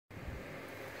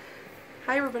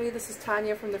Hi everybody, this is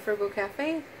Tanya from the Frugal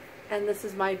Cafe, and this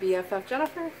is my BFF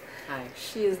Jennifer. Hi.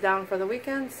 She is down for the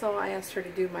weekend, so I asked her to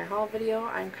do my haul video.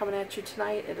 I'm coming at you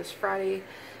tonight. It is Friday,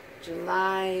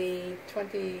 July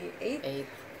 28th,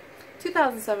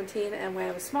 2017, and we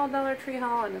have a small Dollar Tree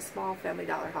haul and a small Family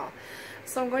Dollar haul.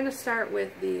 So I'm going to start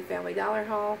with the Family Dollar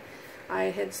haul. I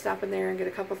had stopped in there and get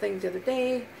a couple things the other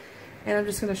day, and I'm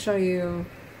just going to show you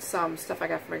some stuff I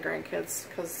got for my grandkids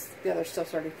because the other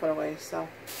stuff's already put away. So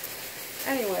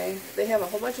anyway, they have a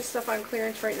whole bunch of stuff on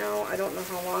clearance right now. I don't know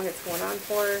how long it's going on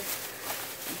for,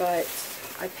 but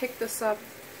I picked this up.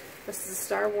 This is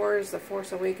Star Wars The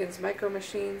Force Awakens Micro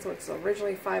Machines, which was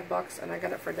originally $5, and I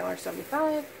got it for $1.75.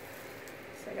 So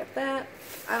I got that.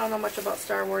 I don't know much about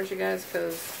Star Wars, you guys,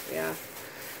 because, yeah,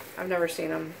 I've never seen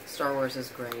them. Star Wars is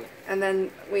great. And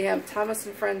then we have Thomas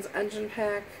 & Friends Engine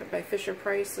Pack by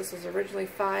Fisher-Price. This was originally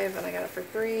 $5, and I got it for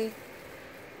 $3.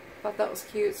 Thought that was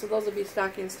cute. So those would be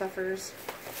stocking stuffers.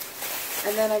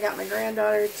 And then I got my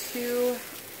granddaughter 2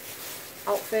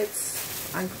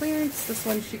 outfits on clearance. This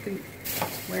one she can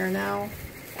wear now.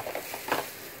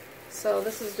 So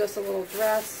this is just a little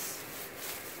dress.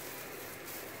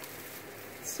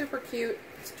 Super cute.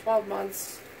 It's 12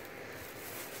 months.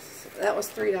 So that was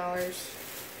 $3.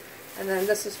 And then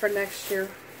this is for next year.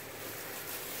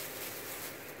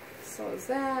 So is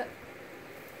that.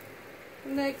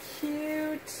 Isn't that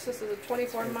cute? This is a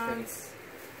 24 months.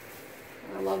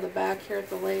 I love the back here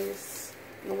at the lace.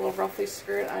 And the little ruffly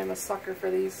skirt. I'm a sucker for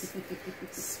these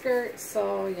skirts.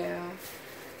 So yeah.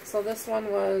 So this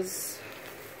one was,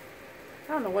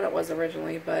 I don't know what it was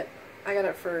originally, but I got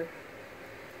it for,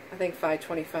 I think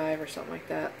 $5.25 or something like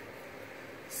that.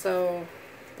 So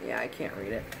yeah, I can't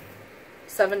read it.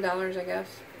 $7, I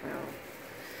guess. Well,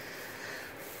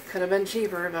 could have been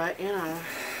cheaper, but you know,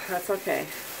 that's okay.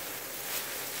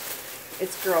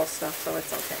 It's girl stuff, so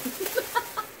it's okay.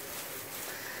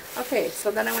 Okay, so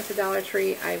then I went to Dollar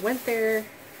Tree. I went there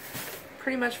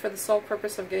pretty much for the sole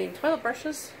purpose of getting toilet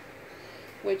brushes,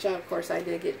 which of course I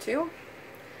did get 2.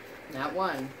 Not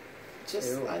 1.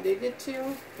 Just 2. I did get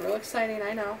 2. Real exciting,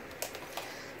 I know.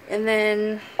 And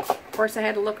then, of course, I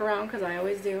had to look around because I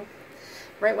always do.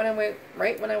 Right when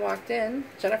I walked in,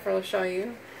 Jennifer will show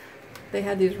you. They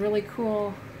had these really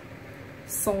cool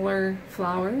solar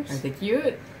flowers. Aren't they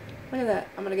cute? Look at that.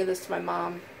 I'm going to give this to my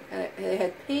mom. And it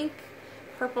had pink,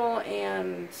 purple,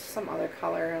 and some other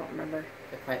color. I don't remember.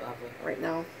 They're quite lovely. Right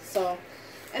now. So,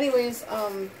 anyways,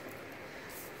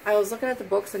 I was looking at the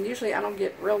books, and usually I don't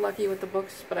get real lucky with the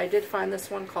books, but I did find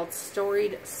this one called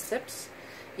Storied Sips.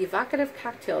 Evocative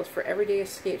Cocktails for Everyday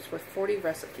Escapes with 40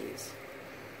 Recipes.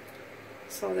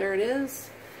 So there it is.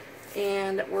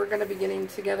 And we're going to be getting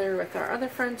together with our other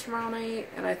friend tomorrow night,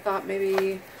 and I thought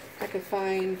maybe I could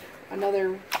find a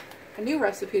new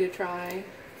recipe to try.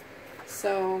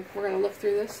 So we're going to look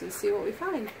through this and see what we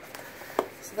find.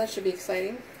 So that should be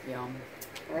exciting. Yum.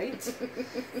 Right?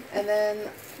 And then,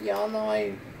 y'all know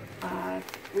I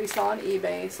resell on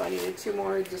eBay, so I needed 2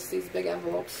 more, just these big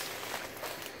envelopes.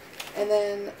 And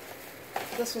then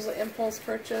this was an impulse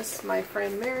purchase. My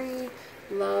friend Mary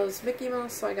loves Mickey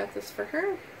Mouse, so I got this for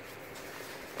her.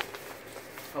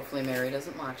 Hopefully Mary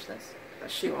doesn't watch this.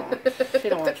 She won't. She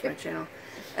don't watch my channel.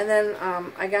 And then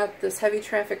I got this heavy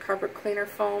traffic carpet cleaner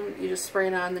foam. You just spray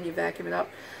it on, then you vacuum it up.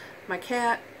 My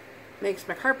cat makes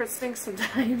my carpet stink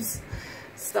sometimes,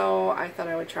 so I thought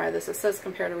I would try this. It says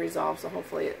compare to resolve, so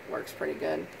hopefully it works pretty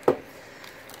good.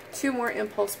 2 more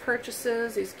impulse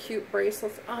purchases. These cute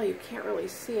bracelets. Oh, you can't really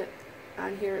see it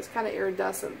on here. It's kind of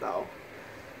iridescent though.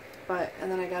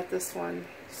 And then I got this one,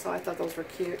 so I thought those were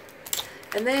cute.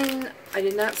 And then I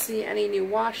did not see any new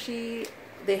washi.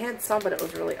 They had some, but it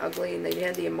was really ugly, and they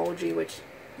had the emoji, which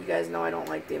you guys know I don't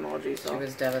like the emoji. So she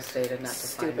was devastated not to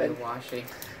find new washi.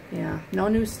 Yeah, no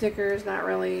new stickers, not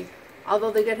really.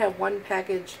 Although they did have 1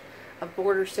 package of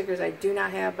border stickers I do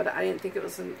not have, but I didn't think it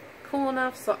was cool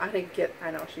enough, so I didn't get.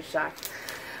 I know, she's shocked.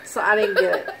 So I didn't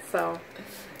get it. So,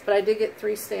 but I did get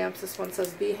 3 stamps. This one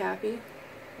says "Be Happy."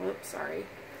 Whoops, sorry.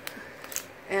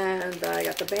 And I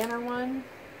got the banner one.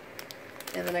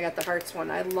 And then I got the hearts one.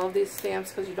 I love these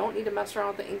stamps because you don't need to mess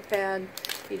around with the ink pad.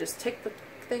 You just take the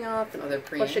thing off and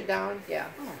push it down. Yeah.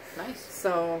 Oh, nice.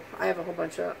 So I have a whole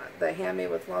bunch of, the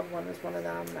Handmade with Love one is one of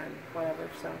them, and whatever.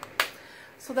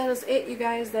 So that is it, you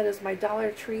guys. That is my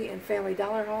Dollar Tree and Family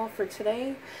Dollar haul for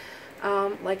today.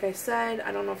 Like I said,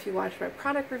 I don't know if you watched my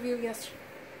product review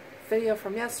video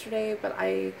from yesterday, but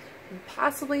I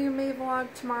possibly may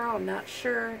vlog tomorrow. I'm not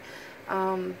sure.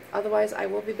 Otherwise, I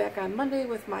will be back on Monday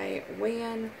with my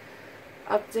weigh-in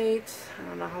update. I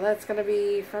don't know how that's going to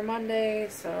be for Monday,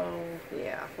 so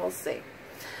yeah, we'll see.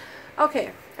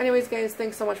 Okay, anyways, guys,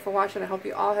 thanks so much for watching. I hope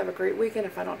you all have a great weekend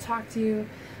if I don't talk to you.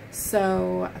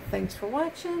 So, thanks for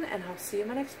watching, and I'll see you in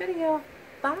my next video.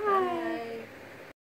 Bye. Bye.